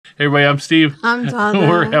Hey everybody, I'm Steve. I'm Donna.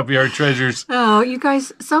 We're Happy Heart Treasures. Oh, you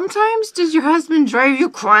guys, sometimes does your husband drive you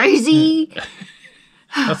crazy?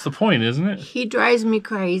 That's the point, isn't it? He drives me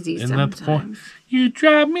crazy Isn't sometimes. that the point? You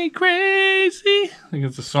drive me crazy. I think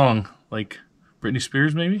it's a song, like Britney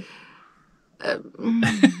Spears, maybe? Hey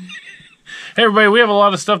everybody, we have a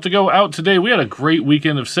lot of stuff to go out today. We had a great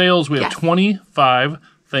weekend of sales. We have 25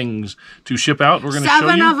 things to ship out. We're going to show you.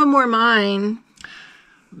 7 of them were mine.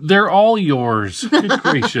 They're all yours. Good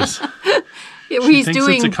gracious. He's thinks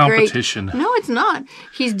doing it's a competition. Great. No, it's not.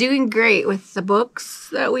 He's doing great with the books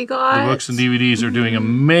that we got. The books and DVDs are doing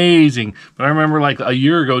amazing. But I remember like a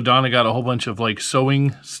year ago, Donna got a whole bunch of like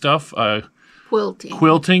sewing stuff,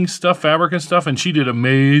 quilting stuff, fabric and stuff, and she did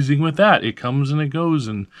amazing with that. It comes and it goes,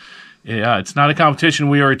 and yeah, it's not a competition.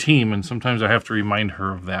 We are a team, and sometimes I have to remind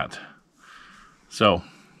her of that. So.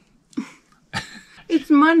 It's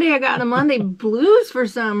Monday. I got the Monday blues for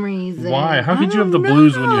some reason. Why? How could you have the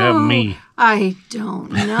blues when you have me? I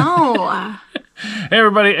don't know. Hey,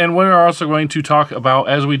 everybody, and we're also going to talk about,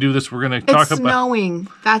 as we do this, we're going to talk about... It's snowing.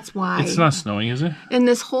 That's why. It's not snowing, is it? In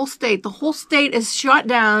this whole state. The whole state is shut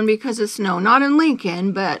down because of snow. Not in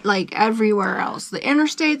Lincoln, but like everywhere else. The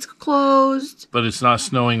interstate's closed. But it's not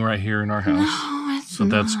snowing right here in our house. No, it's so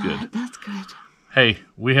not. That's good. That's good. Hey,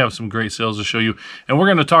 we have some great sales to show you, and we're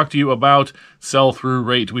going to talk to you about sell-through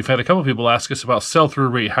rate. We've had a couple people ask us about sell-through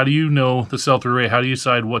rate. How do you know the sell-through rate? How do you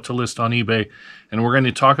decide what to list on eBay? And we're going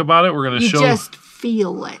to talk about it. We're going to show... You just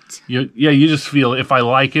feel it. You just feel it. If I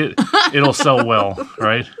like it, it'll sell well,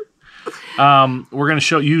 right? We're going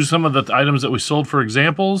to use some of the items that we sold for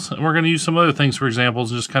examples, and we're going to use some other things for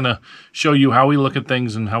examples and just kind of show you how we look at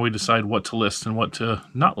things and how we decide what to list and what to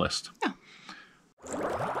not list. Yeah.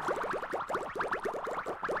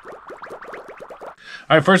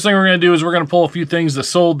 All right, first thing we're going to do is we're going to pull a few things that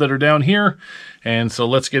sold that are down here, and so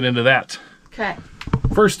let's get into that. Okay.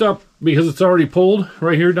 First up, because it's already pulled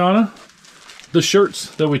right here, Donna, the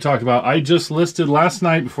shirts that we talked about. I just listed last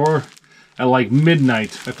night before at like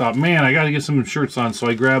midnight. I thought, man, I got to get some shirts on, so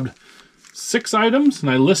I grabbed 6 items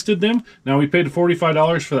and I listed them. Now we paid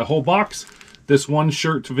 $45 for that whole box. This one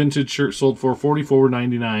shirt, vintage shirt, sold for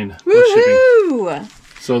 $44.99. Woohoo!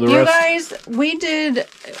 So the you rest... guys,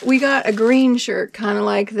 we got a green shirt kind of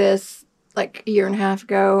like this like a year and a half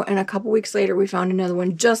ago, and a couple weeks later we found another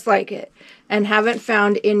one just like it and haven't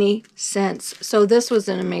found any since. So this was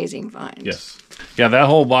an amazing find. Yes. Yeah, that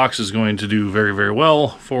whole box is going to do very, very well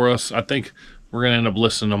for us. I think we're going to end up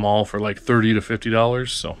listing them all for like $30 to $50.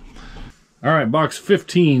 So, all right, box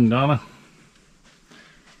 15, Donna.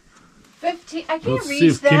 15? I can't reach see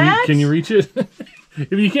if, that. Can you reach it?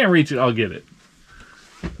 If you can't reach it, I'll get it.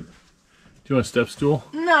 Do you want a step stool?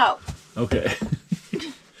 No. Okay.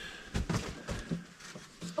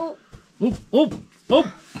 Oh. Oop, oop, oop.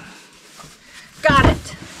 Got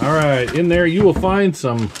it. All right, in there you will find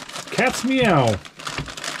some Cat's Meow.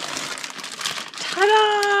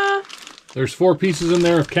 Ta-da! There's 4 pieces in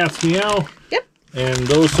there of Cat's Meow. Yep. And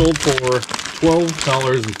those sold for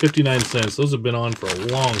 $12.59. Those have been on for a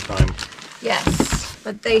long time. Yes,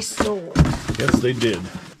 but they sold. Yes, they did.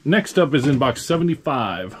 Next up is in box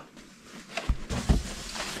 75.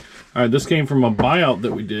 All right, this came from a buyout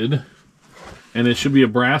that we did, and it should be a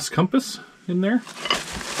brass compass in there.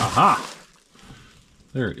 Aha!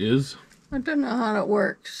 There it is. I don't know how it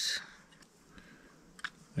works.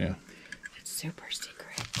 Yeah. It's super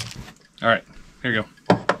secret. All right, here you go.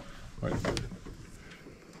 Wait. Is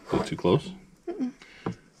that too close?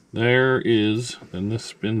 There is. Then this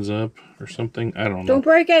spins up or something. I don't know. Don't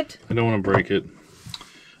break it. I don't want to break it.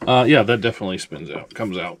 Yeah, that definitely spins out.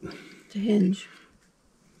 Comes out. It's a hinge.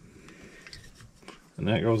 And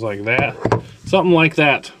that goes like that. Something like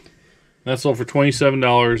that. That sold for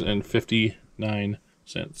 $27.59.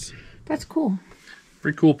 That's cool.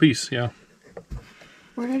 Pretty cool piece, yeah.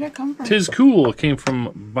 Where did it come from? Tis cool. It came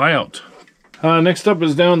from buyout. Next up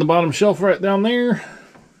is down the bottom shelf right down there.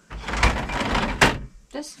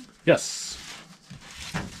 This? Yes.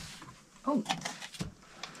 Oh.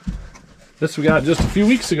 This we got just a few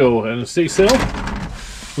weeks ago at an estate sale.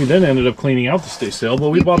 We then ended up cleaning out the estate sale, but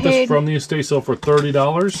we bought this from the estate sale for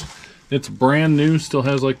 $30. It's brand new, still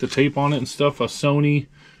has like the tape on it and stuff, a Sony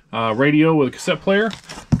radio with a cassette player,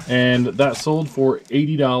 and that sold for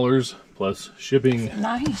 $80 plus shipping.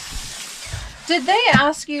 Nice. Did they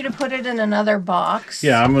ask you to put it in another box?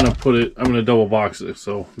 Yeah, I'm gonna double box it,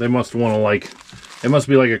 so they must want to like, it must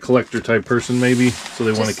be like a collector type person maybe, so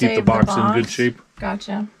they want to keep the box in good shape.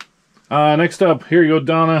 Gotcha. Next up, here you go,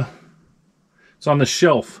 Donna. It's on the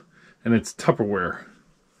shelf, and it's Tupperware.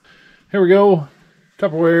 Here we go.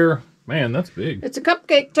 Tupperware. Man, that's big. It's a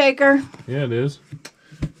cupcake taker. Yeah, it is.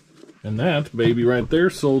 And that baby right there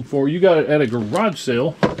sold for, you got it at a garage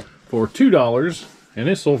sale for $2, and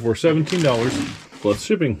it sold for $17 plus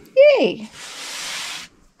shipping. Yay!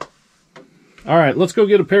 All right, let's go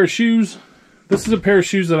get a pair of shoes. This is a pair of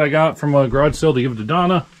shoes that I got from a garage sale to give to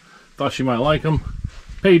Donna. Thought she might like them.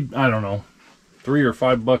 Paid, I don't know, $3 or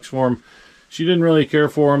 $5 for them. She didn't really care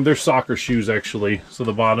for them. They're soccer shoes, actually. So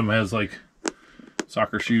the bottom has like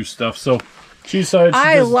soccer shoe stuff. So she decided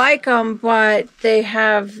I like them, but they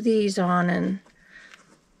have these on, and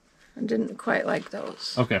I didn't quite like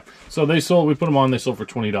those. Okay, so they sold, we put them on, they sold for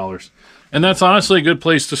 $20. And that's honestly a good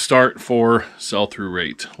place to start for sell-through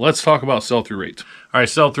rate. Let's talk about sell-through rate. All right,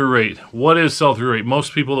 sell-through rate. What is sell-through rate?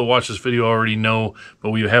 Most people that watch this video already know,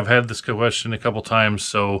 but we have had this question a couple times,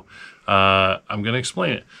 so I'm going to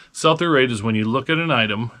explain it. Sell-through rate is when you look at an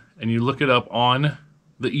item and you look it up on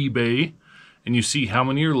the eBay and you see how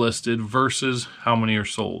many are listed versus how many are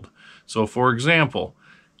sold. So for example,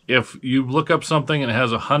 if you look up something and it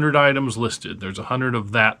has 100 items listed, there's 100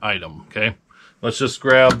 of that item, okay? Let's just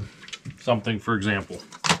grab something, for example.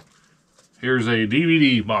 Here's a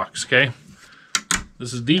DVD box, okay?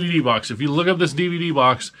 This is DVD box. If you look up this DVD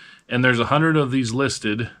box and there's 100 of these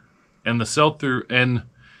listed and the sell-through, and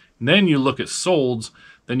then you look at solds,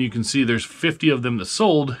 then you can see there's 50 of them that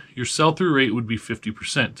sold, your sell-through rate would be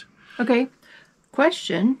 50%. Okay,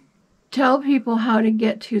 question. Tell people how to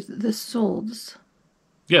get to the solds.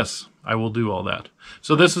 Yes, I will do all that.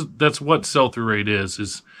 So that's what sell-through rate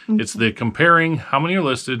is it's the comparing how many are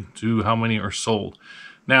listed to how many are sold.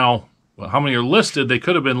 Now, how many are listed? They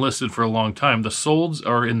could have been listed for a long time. The solds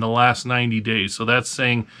are in the last 90 days. So that's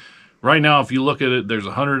saying right now, if you look at it, there's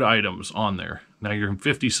 100 items on there. Now your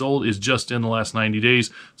 50 sold is just in the last 90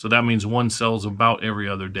 days. So that means one sells about every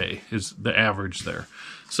other day is the average there.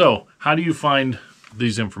 So how do you find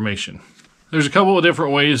these information? There's a couple of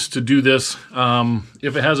different ways to do this.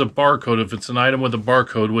 If it has a barcode, if it's an item with a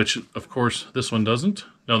barcode, which of course this one doesn't.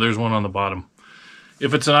 No, there's one on the bottom.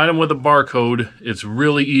 If it's an item with a barcode, it's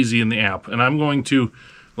really easy in the app. And I'm going to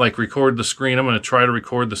record the screen. I'm going to try to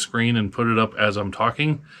record the screen and put it up as I'm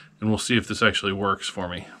talking. And we'll see if this actually works for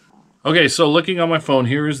me. Okay, so looking on my phone,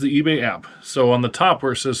 here is the eBay app. So on the top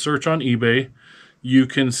where it says search on eBay, you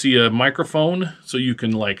can see a microphone, so you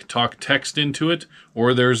can talk text into it,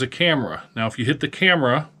 or there's a camera. Now if you hit the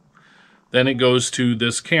camera, then it goes to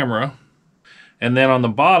this camera. And then on the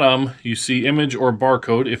bottom, you see image or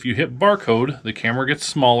barcode. If you hit barcode, the camera gets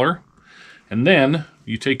smaller. And then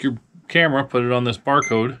you take your camera, put it on this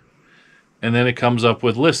barcode, and then it comes up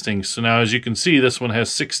with listings. So now as you can see, this one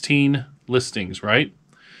has 16 listings, right?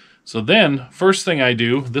 So then, first thing I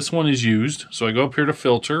do, this one is used. So I go up here to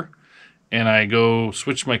filter, and I go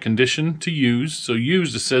switch my condition to used. So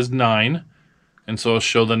used, it says 9. And so I'll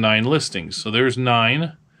show the 9 listings. So there's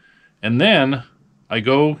 9. And then I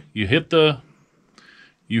go, you hit the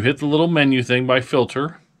little menu thing by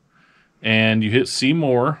filter, and you hit see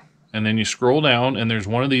more, and then you scroll down, and there's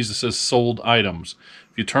one of these that says sold items.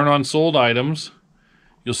 If you turn on sold items,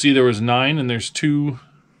 you'll see there was 9, and there's 2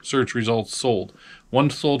 search results sold. One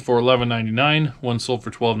sold for $11.99, one sold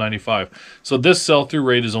for $12.95. So this sell-through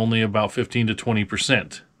rate is only about 15 to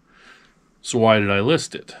 20%. So why did I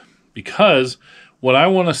list it? Because what I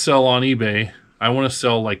want to sell on eBay, I want to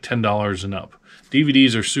sell like $10 and up.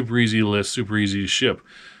 DVDs are super easy to list, super easy to ship.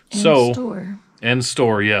 And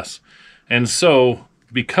store, yes. And so,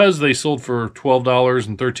 because they sold for $12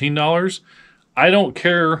 and $13, I don't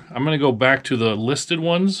care. I'm going to go back to the listed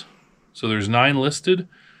ones. So there's 9 listed.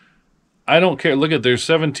 I don't care. Look at, there's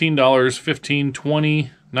 $17, $15, $20,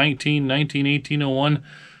 $19, $19, $18, $01.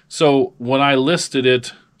 So when I listed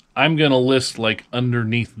it, I'm going to list like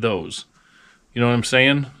underneath those. You know what I'm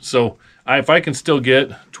saying? So if I can still get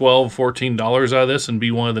 $12, $14 out of this and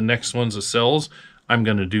be one of the next ones that sells, I'm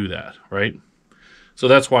going to do that, right? So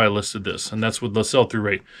that's why I listed this, and that's with the sell-through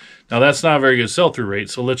rate. Now that's not a very good sell-through rate,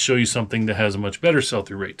 so let's show you something that has a much better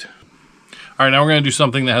sell-through rate. All right, now we're going to do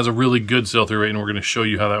something that has a really good sell-through rate, and we're going to show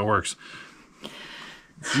you how that works.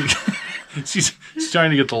 She's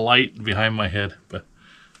trying to get the light behind my head, but...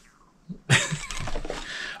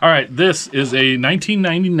 All right, this is a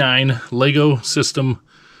 1999 Lego system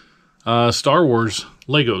Star Wars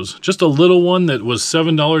Legos. Just a little one that was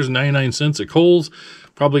 $7.99 at Kohl's.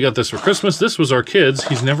 Probably got this for Christmas. This was our kid's.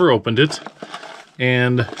 He's never opened it.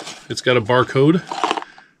 And it's got a barcode.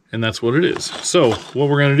 And that's what it is. So what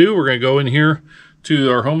we're going to do, we're going to go in here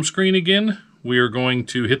to our home screen again. We are going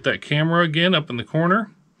to hit that camera again up in the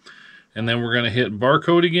corner. And then we're going to hit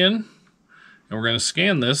barcode again. And we're going to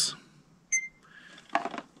scan this.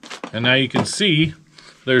 And now you can see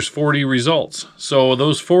there's 40 results. So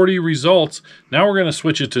those 40 results, now we're going to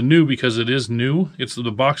switch it to new because it is new.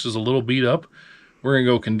 The box is a little beat up. We're going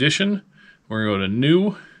to go condition. We're going to go to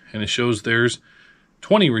new, and it shows there's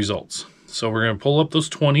 20 results. So we're going to pull up those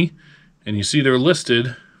 20, and you see they're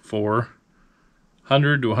listed for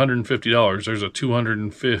 $100 to $150. There's a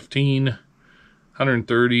 $215,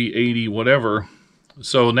 $130, $80, whatever.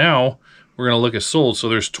 So now we're going to look at sold. So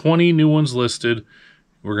there's 20 new ones listed.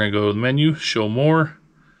 We're going to go to the menu, show more.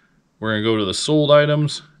 We're going to go to the sold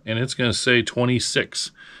items, and it's going to say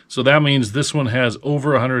 26. So that means this one has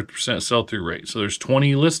over 100% sell-through rate. So there's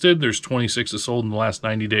 20 listed, there's 26 that sold in the last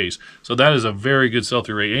 90 days. So that is a very good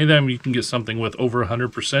sell-through rate. Anytime you can get something with over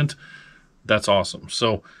 100%, that's awesome.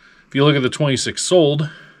 So if you look at the 26 sold,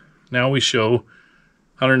 now we show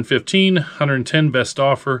 115, 110 best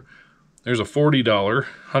offer. There's a $40,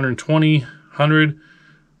 120, 100,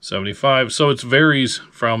 75. So it varies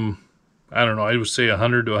from, I don't know, I would say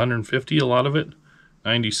 100 to 150, a lot of it.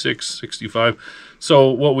 96, 65. So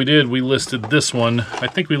what we did, we listed this one. I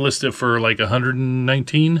think we listed it for like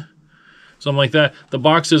 119, something like that. The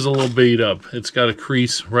box is a little beat up. It's got a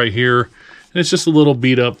crease right here, and it's just a little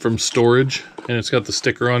beat up from storage, and it's got the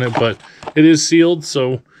sticker on it, but it is sealed,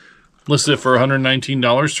 so listed it for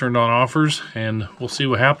 $119, turned on offers, and we'll see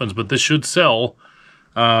what happens. But this should sell.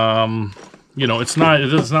 You know, it's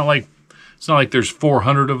not like there's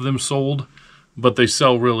 400 of them sold, but they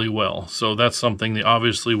sell really well. So that's something they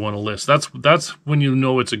obviously want to list. That's when you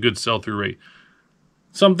know it's a good sell-through rate.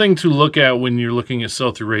 Something to look at when you're looking at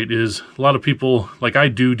sell-through rate is a lot of people, like I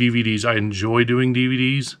do DVDs. I enjoy doing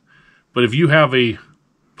DVDs. But if you have a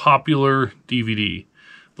popular DVD,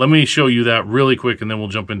 let me show you that really quick, and then we'll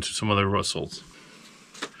jump into some other results.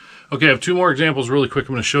 Okay, I have two more examples really quick.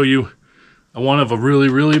 I'm going to show you one of a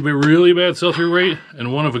really bad sell-through rate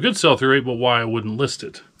and one of a good sell-through rate, but why I wouldn't list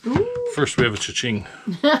it. Ooh. First, we have a cha-ching.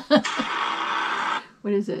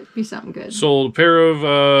 What is it? Be something good. Sold a pair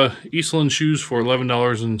of Eastland shoes for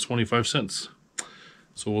 $11.25.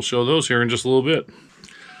 So we'll show those here in just a little bit.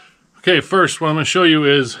 Okay, first, what I'm going to show you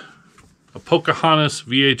is a Pocahontas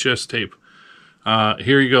VHS tape.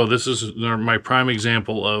 Here you go. This is my prime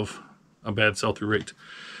example of a bad sell-through rate.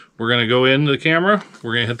 We're going to go into the camera.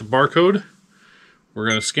 We're going to hit the barcode. We're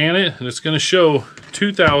going to scan it, and it's going to show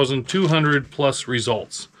 2,200 plus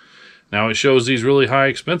results. Now it shows these really high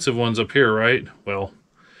expensive ones up here, right? Well,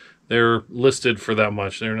 they're listed for that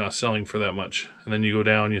much. They're not selling for that much. And then you go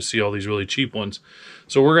down, you see all these really cheap ones.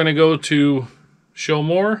 So we're going to go to show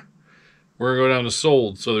more. We're going to go down to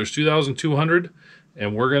sold. So there's 2,200,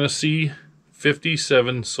 and we're going to see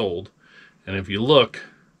 57 sold. And if you look,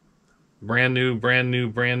 brand new,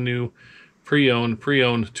 pre-owned,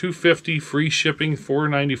 250 free shipping,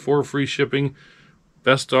 $494 free shipping,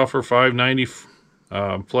 best offer $590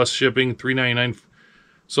 plus shipping, $399.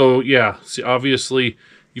 So yeah, see, obviously,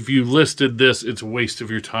 if you listed this, it's a waste of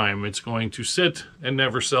your time. It's going to sit and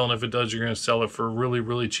never sell, and if it does, you're going to sell it for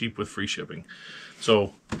really cheap with free shipping.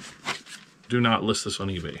 So do not list this on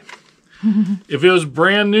eBay. If it was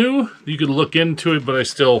brand new, you could look into it, but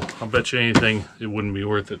I'll bet you anything, it wouldn't be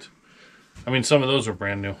worth it. I mean, some of those are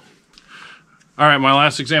brand new. All right, my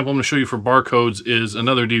last example I'm going to show you for barcodes is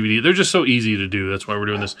another DVD. They're just so easy to do. That's why we're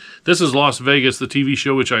doing this. This is Las Vegas, the TV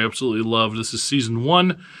show, which I absolutely love. This is season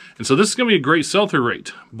 1, and so this is going to be a great sell-through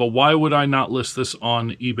rate. But why would I not list this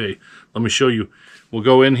on eBay? Let me show you. We'll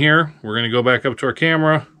go in here. We're going to go back up to our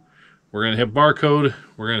camera. We're going to hit barcode.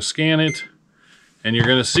 We're going to scan it, and you're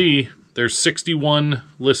going to see there's 61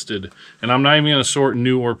 listed. And I'm not even going to sort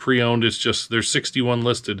new or pre-owned. It's just there's 61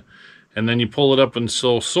 listed. And then you pull it up and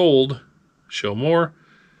sold. Show more.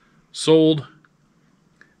 Sold.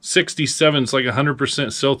 67. It's like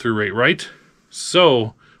 100% sell-through rate, right?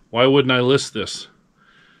 So why wouldn't I list this?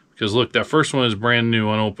 Because look, that first one is brand new,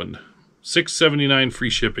 unopened. $6.79 free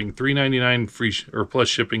shipping, $3.99 free or plus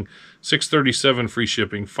shipping, $6.37 free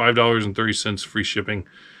shipping, $5.30 free shipping.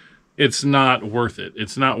 It's not worth it.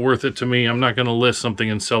 It's not worth it to me. I'm not going to list something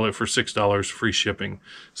and sell it for $6 free shipping.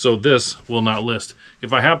 So this will not list.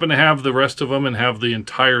 If I happen to have the rest of them and have the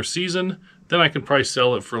entire season, then I can probably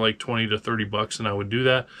sell it for like 20 to 30 bucks, and I would do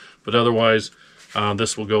that. But otherwise,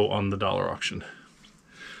 this will go on the dollar auction.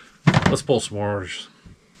 Let's pull some more orders.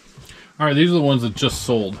 All right, these are the ones that just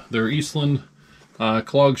sold. They're Eastland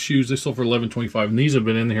clog shoes. They sold for $11.25, and these have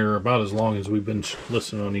been in here about as long as we've been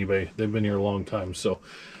listing on eBay. They've been here a long time, so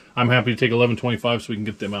I'm happy to take $11.25 so we can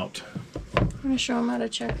get them out. I'm going to show them how to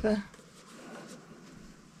check the...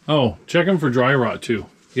 Oh, check them for dry rot too.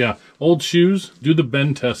 Yeah, old shoes, do the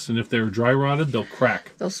bend test, and if they're dry rotted, they'll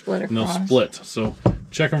crack. They'll split across. And they'll split. So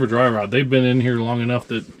check them for dry rot. They've been in here long enough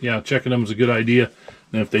that, yeah, checking them is a good idea.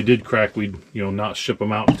 And if they did crack, we'd, you know, not ship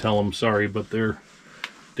them out and tell them sorry, but they're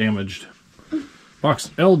damaged. Box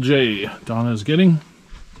LJ, Donna's getting.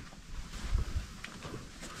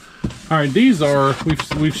 All right, these are,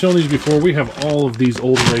 we've shown these before. We have all of these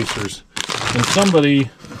old erasers. And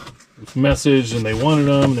somebody messaged and they wanted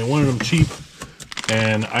them cheap.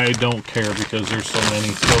 And I don't care because there's so many.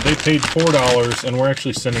 So they paid $4 and we're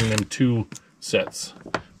actually sending them 2 sets.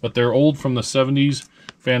 But they're old from the 70s.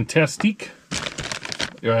 Fantastic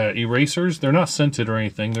erasers. They're not scented or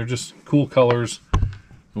anything. They're just cool colors.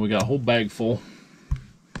 And we got a whole bag full.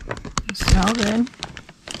 They smell good.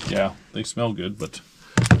 Yeah, they smell good, but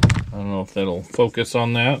I don't know if that'll focus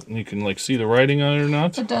on that. And you can like see the writing on it or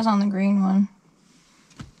not. It does on the green one.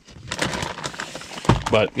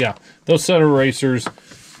 But yeah, those set of erasers,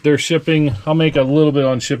 they're shipping. I'll make a little bit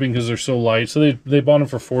on shipping because they're so light. So they bought them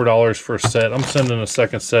for $4 for a set. I'm sending a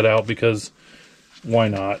second set out because why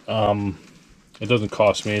not? It doesn't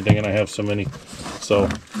cost me anything and I have so many. So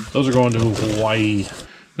those are going to Hawaii.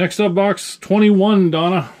 Next up, box 21,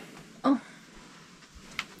 Donna. Oh.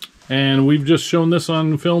 And we've just shown this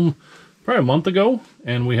on film probably a month ago.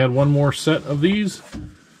 And we had one more set of these.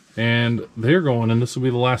 And they're going, and this will be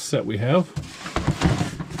the last set we have.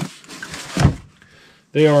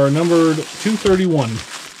 They are numbered 231.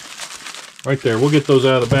 Right there. We'll get those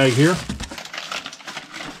out of the bag here.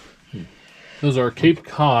 Those are Cape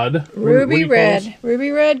Cod. Ruby red.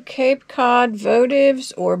 Ruby red Cape Cod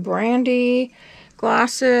votives or brandy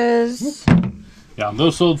glasses. Yeah,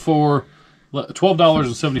 those sold for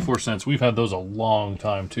 $12.74. We've had those a long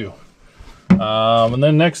time too. And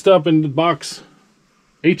then next up in the box,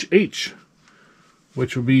 HH,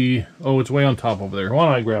 which would be, oh, it's way on top over there. Why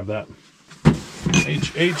don't I grab that?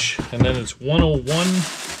 HH, and then it's 101,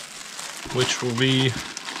 which will be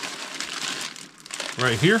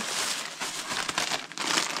right here.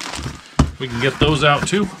 We can get those out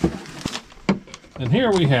too. And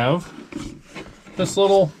here we have this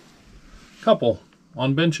little couple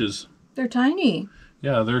on benches. They're tiny.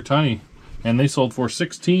 Yeah, they're tiny. And they sold for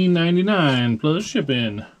 $16.99 plus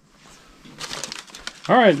shipping.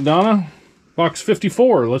 All right, Donna, box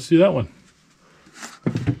 54. Let's do that one.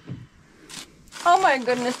 Oh my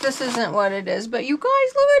goodness, this isn't what it is. But you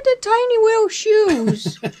guys, look at the tiny little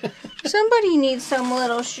shoes. Somebody needs some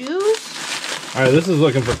little shoes. All right, this is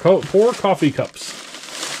looking for 4 coffee cups.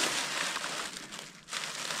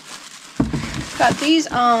 Got these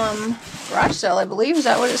garage sale, I believe. Is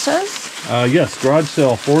that what it says? Yes, garage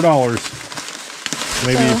sale, $4.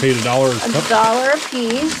 Maybe So, you paid $1 a cup. $1 a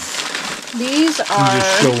piece. These You are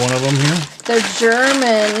just show one of them here. the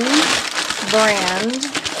German brand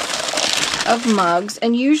of mugs,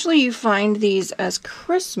 and usually you find these as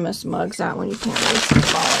Christmas mugs. That one you can't really see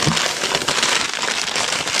falling.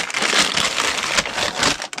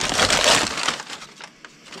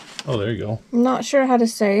 Oh, there you go. I'm not sure how to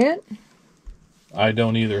say it. I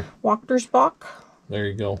don't either. Wachtersbach. There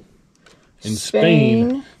you go. In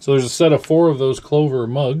Spain. So there's a set of 4 of those Clover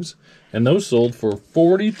mugs, and those sold for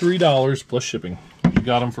 $43 plus shipping. You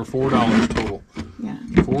got them for $4 total. Yeah.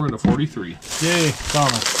 4 into 43. Yay,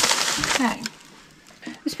 Donna. Okay.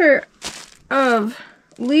 This pair of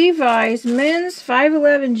Levi's men's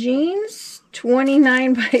 511 jeans,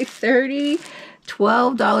 29 by 30,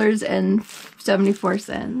 $12.74.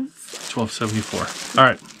 $12.74. All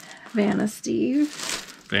right. Vanna Steve.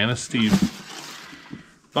 Vanna Steve.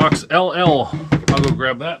 Box LL. I'll go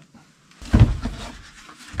grab that.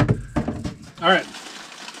 All right.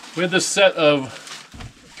 We have this set of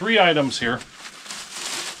 3 items here. I'm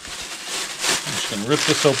just going to rip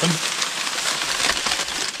this open.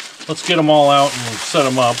 Let's get them all out and we'll set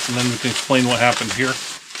them up, and then we can explain what happened here.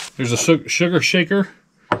 There's a sugar shaker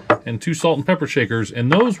and 2 salt and pepper shakers, and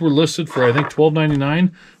those were listed for, I think,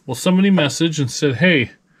 $12.99. Well, somebody messaged and said,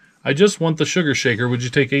 hey, I just want the sugar shaker. Would you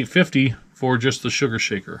take $8.50 for just the sugar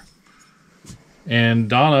shaker? And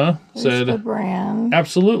Donna said, the brand.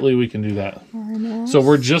 Absolutely, we can do that. Very nice. So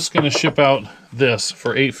we're just going to ship out this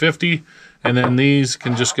for $8.50, and then these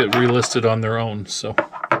can just get relisted on their own. So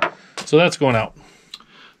that's going out.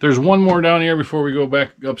 There's one more down here before we go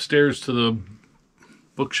back upstairs to the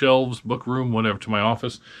bookshelves, book room, whatever, to my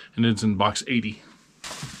office, and it's in box 80.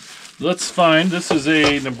 Let's find, this is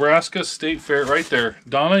a Nebraska State Fair right there.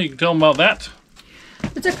 Donna, you can tell them about that.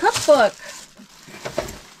 It's a cookbook.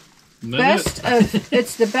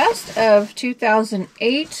 It's the best of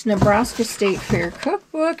 2008 Nebraska State Fair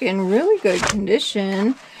cookbook in really good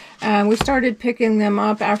condition. We started picking them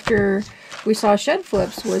up after we saw Shed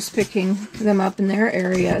Flips was picking them up in their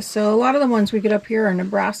area. So a lot of the ones we get up here are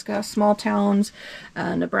Nebraska, small towns,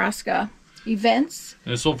 Nebraska events.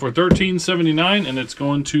 And it sold for $13.79, and it's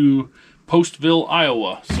going to Postville,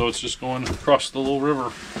 Iowa. So it's just going across the little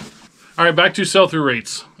river. All right, back to sell-through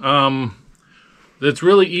rates. It's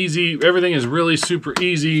really easy. Everything is really super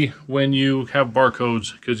easy when you have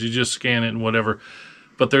barcodes because you just scan it and whatever.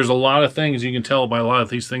 But there's a lot of things you can tell by a lot of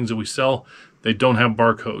these things that we sell. They don't have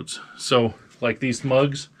barcodes. So like these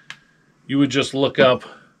mugs, you would just look up,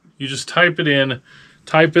 you just type it in,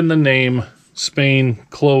 type in the name, Spain,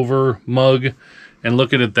 Clover, mug, and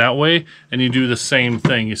look at it that way. And you do the same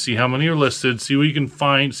thing. You see how many are listed, see what you can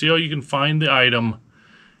find, see how you can find the item,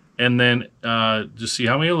 and then just see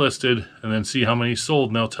how many are listed, and then see how many sold,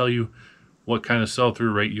 and they'll tell you what kind of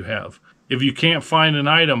sell-through rate you have. If you can't find an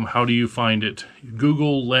item, how do you find it?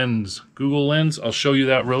 Google Lens. Google Lens, I'll show you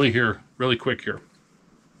that really quick here.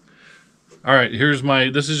 All right,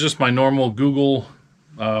 this is just my normal Google,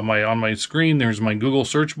 on my screen, there's my Google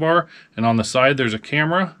search bar, and on the side there's a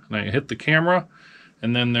camera, and I hit the camera,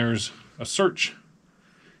 and then there's a search.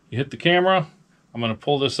 You hit the camera, I'm gonna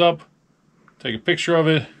pull this up, take a picture of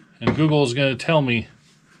it, and Google is gonna tell me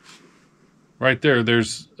right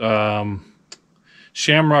there's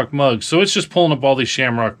Shamrock mugs. So it's just pulling up all these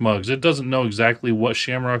Shamrock mugs. It doesn't know exactly what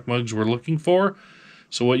Shamrock mugs we're looking for.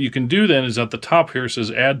 So what you can do then is at the top here it says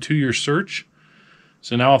add to your search.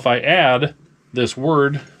 So now if I add this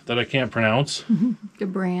word that I can't pronounce. The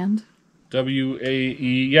brand.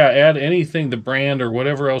 W-A-E. Yeah, add anything, the brand or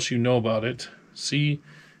whatever else you know about it.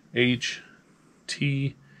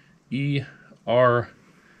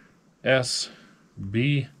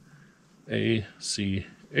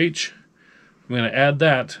 C-H-T-E-R-S-B-A-C-H. I'm going to add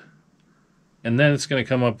that, and then it's going to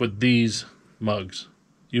come up with these mugs.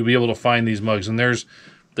 You'll be able to find these mugs, and there's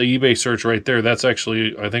the eBay search right there. That's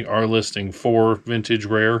actually, I think, our listing for vintage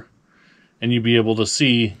rare, and you'll be able to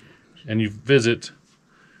see, and you visit,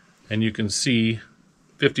 and you can see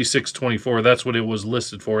 $56.24. That's what it was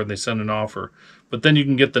listed for, and they sent an offer. But then you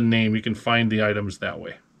can get the name. You can find the items that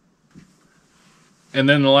way. And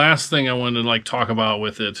then the last thing I wanted to talk about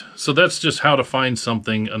with it. So that's just how to find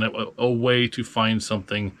something, a way to find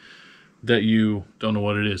something that you don't know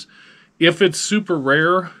what it is. If it's super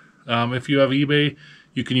rare, if you have eBay,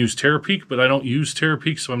 you can use Terapeak, but I don't use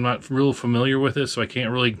Terapeak, so I'm not real familiar with it, so I can't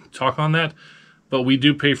really talk on that. But we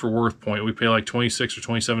do pay for WorthPoint. We pay like $26 or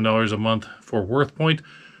 $27 a month for WorthPoint.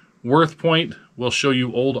 WorthPoint will show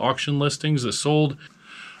you old auction listings that sold.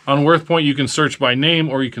 On WorthPoint, you can search by name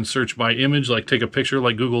or you can search by image, like take a picture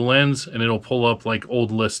like Google Lens, and it'll pull up like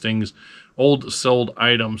old listings, old sold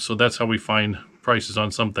items. So that's how we find prices on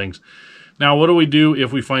some things. Now, what do we do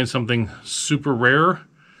if we find something super rare,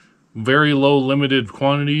 very low limited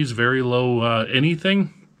quantities, very low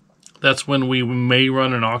anything? That's when we may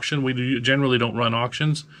run an auction. We generally don't run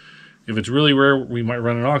auctions. If it's really rare, we might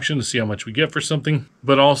run an auction to see how much we get for something.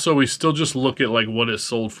 But also, we still just look at like what it's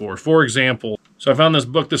sold for. For example, so I found this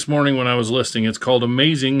book this morning when I was listing. It's called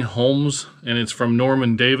Amazing Homes, and it's from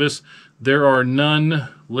Norman Davis. There are none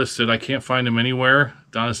listed. I can't find them anywhere.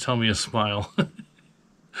 Donna's telling me to smile.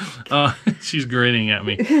 She's grinning at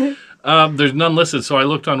me. There's none listed, so I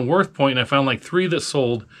looked on WorthPoint, and I found like 3 that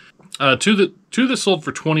sold. Two that sold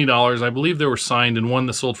for $20. I believe they were signed, and 1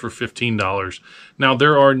 that sold for $15. Now,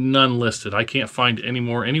 there are none listed. I can't find any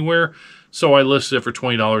more anywhere, so I listed it for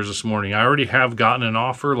 $20 this morning. I already have gotten an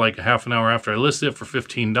offer like a half an hour after I listed it for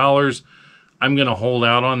 $15. I'm going to hold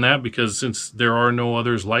out on that because since there are no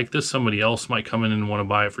others like this, somebody else might come in and want to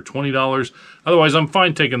buy it for $20. Otherwise, I'm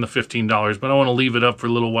fine taking the $15, but I want to leave it up for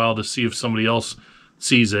a little while to see if somebody else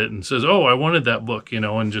sees it and says, oh, I wanted that book,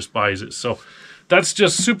 and just buys it. So that's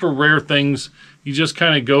just super rare things. You just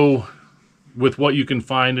kind of go with what you can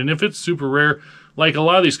find. And if it's super rare, like a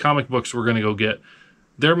lot of these comic books we're going to go get,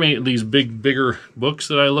 there may, these bigger books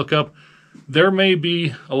that I look up, there may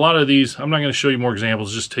be a lot of these. I'm not going to show you more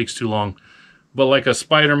examples. It just takes too long. But like a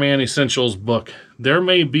Spider-Man Essentials book, there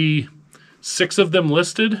may be 6 of them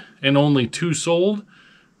listed and only 2 sold.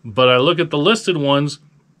 But I look at the listed ones,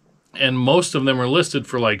 and most of them are listed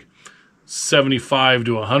for like $75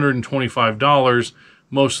 to $125.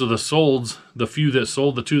 Most of the solds, the few that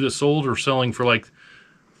sold, the 2 that sold, are selling for like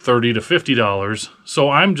 $30 to $50. So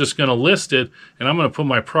I'm just going to list it, and I'm going to put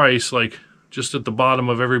my price like just at the bottom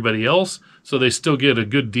of everybody else, so they still get a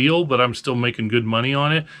good deal, but I'm still making good money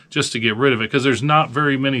on it just to get rid of it, because there's not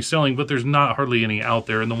very many selling, but there's not hardly any out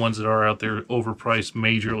there, and the ones that are out there overpriced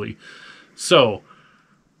majorly. So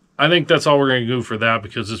I think that's all we're going to do for that,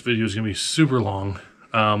 because this video is going to be super long.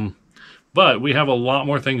 But we have a lot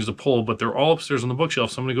more things to pull, but they're all upstairs on the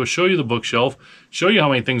bookshelf. So I'm going to go show you the bookshelf, show you how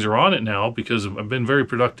many things are on it now, because I've been very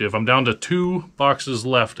productive. I'm down to 2 boxes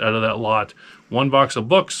left out of that lot. 1 box of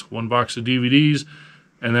books, 1 box of DVDs,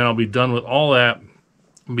 and then I'll be done with all that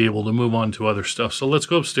be able to move on to other stuff. So let's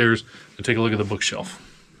go upstairs and take a look at the bookshelf.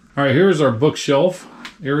 All right, here's our bookshelf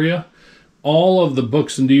area. All of the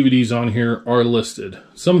books and DVDs on here are listed.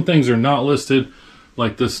 Some things are not listed,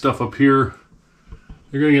 like this stuff up here.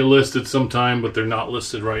 They're going to get listed sometime, but they're not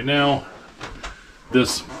listed right now.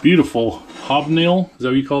 This beautiful hobnail, is that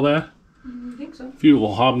what you call that? I think so.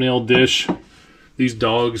 Beautiful hobnail dish. These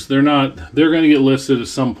dogs, they're going to get listed at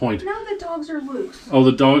some point. Now the dogs are loose. Oh,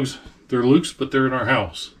 the dogs, they're loose, but they're in our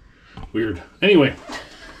house. Weird. Anyway,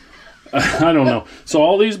 I don't know. So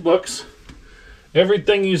all these books,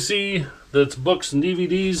 everything you see that's books and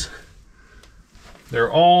DVDs,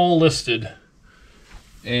 they're all listed.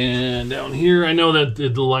 And down here, I know that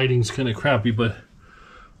the lighting's kind of crappy, but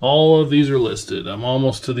all of these are listed. I'm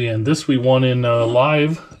almost to the end. This we won in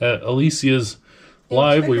live at Alicia's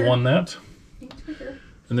live. We won that.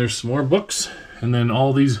 And there's some more books. And then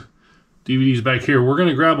all these DVDs back here. We're going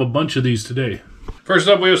to grab a bunch of these today. First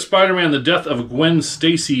up, we have Spider-Man: The Death of Gwen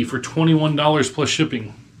Stacy for $21 plus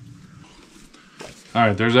shipping. All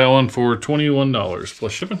right, there's that one for $21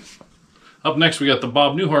 plus shipping. Up next, we got the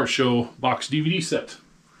Bob Newhart Show box DVD set.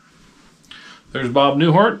 There's Bob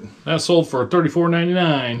Newhart. That sold for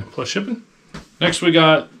 $34.99 plus shipping. Next, we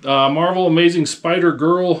got Marvel Amazing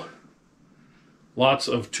Spider-Girl. Lots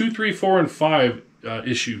of 2, 3, 4, and 5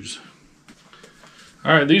 issues.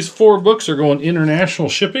 All right, these 4 books are going international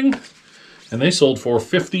shipping, and they sold for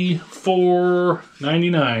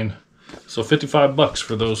 $54.99. So $55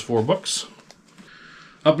 for those 4 books.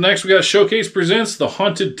 Up next, we got Showcase Presents The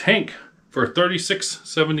Haunted Tank for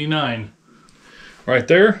 $36.79. Right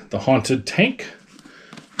there, The Haunted Tank,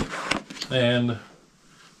 and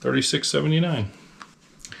 $36.79.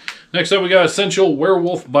 Next up, we got Essential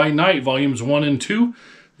Werewolf by Night, Volumes 1 and 2.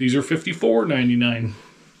 These are $54.99.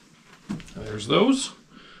 There's those.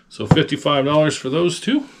 So $55 for those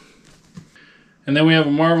 2. And then we have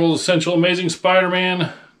a Marvel Essential Amazing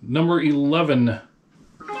Spider-Man number 11.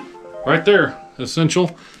 Right there.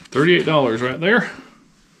 Essential, $38 right there.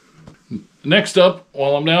 Next up,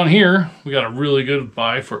 while I'm down here, we got a really good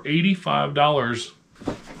buy for $85.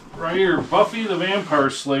 Right here, Buffy the Vampire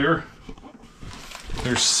Slayer.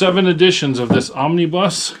 There's 7 editions of this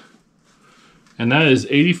omnibus, and that is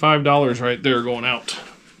 $85 right there going out.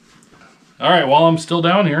 All right, while I'm still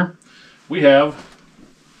down here, we have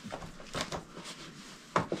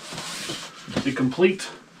the complete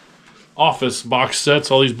Office box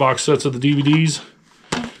sets, all these box sets of the DVDs.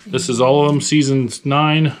 This is all of them, seasons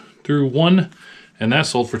 9 through 1, and that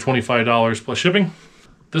sold for $25 plus shipping.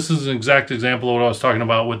 This is an exact example of what I was talking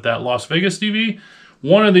about with that Las Vegas DVD.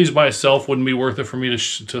 One of these by itself wouldn't be worth it for me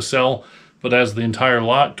to sell, but as the entire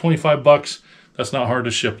lot, $25, that's not hard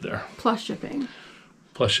to ship there. Plus shipping.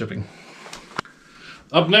 Plus shipping.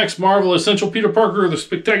 Up next, Marvel Essential Peter Parker, The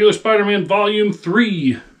Spectacular Spider-Man Volume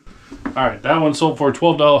 3. All right, that one sold for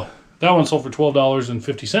 $12. That one sold for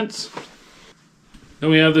 $12.50. Then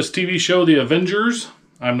we have this TV show, The Avengers.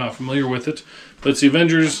 I'm not familiar with it, but it's The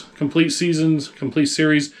Avengers complete seasons, complete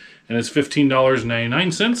series, and it's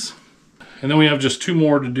 $15.99. And then we have just 2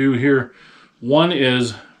 more to do here. One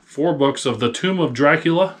is 4 books of The Tomb of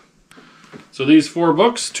Dracula. So these 4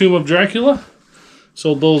 books, Tomb of Dracula,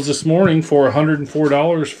 sold those this morning for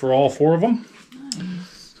 $104 for all 4 of them.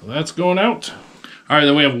 Nice. So that's going out. All right,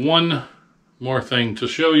 then we have one more thing to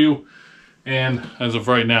show you, and as of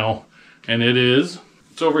right now, and it's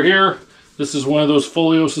over here. This is one of those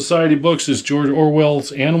Folio Society books. It's George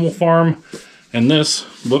Orwell's Animal Farm, and this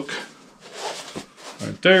book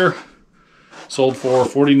right there sold for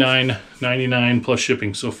 $49.99 plus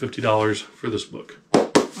shipping, so $50 for this book.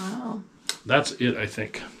 Wow. That's it, I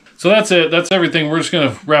think. So that's it. That's everything. We're just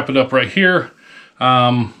going to wrap it up right here.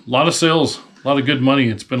 A lot of sales. A lot of good money.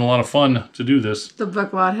 It's been a lot of fun to do this. The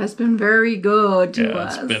book lot has been very good to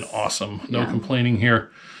us. Yeah, it's been awesome. No complaining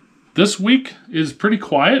here. This week is pretty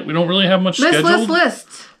quiet. We don't really have much scheduled.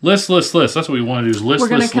 List. List. That's what we want to do is list, We're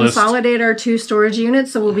going to consolidate our 2 storage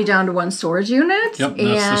units, so we'll be down to 1 storage unit. Yep,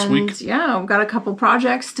 that's this week. Yeah, we've got a couple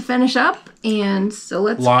projects to finish up, and so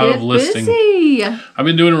let's get busy. I've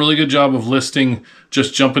been doing a really good job of listing,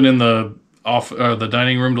 just jumping in the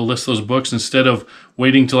dining room to list those books instead of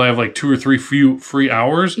waiting till I have like 2 or 3 free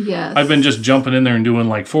hours. Yes. I've been just jumping in there and doing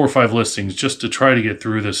like 4 or 5 listings just to try to get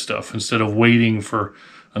through this stuff instead of waiting for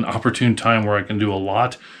an opportune time where I can do a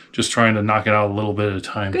lot. Just trying to knock it out a little bit at a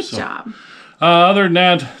time. Good job. Other than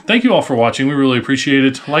that, thank you all for watching. We really appreciate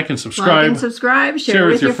it. Like and subscribe. Share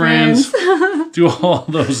with your friends. Do all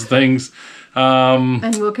those things.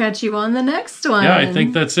 And we'll catch you on the next one. Yeah, I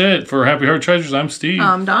think that's it. For Happy Heart Treasures, I'm Steve.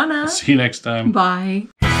 I'm Donna. See you next time. Bye.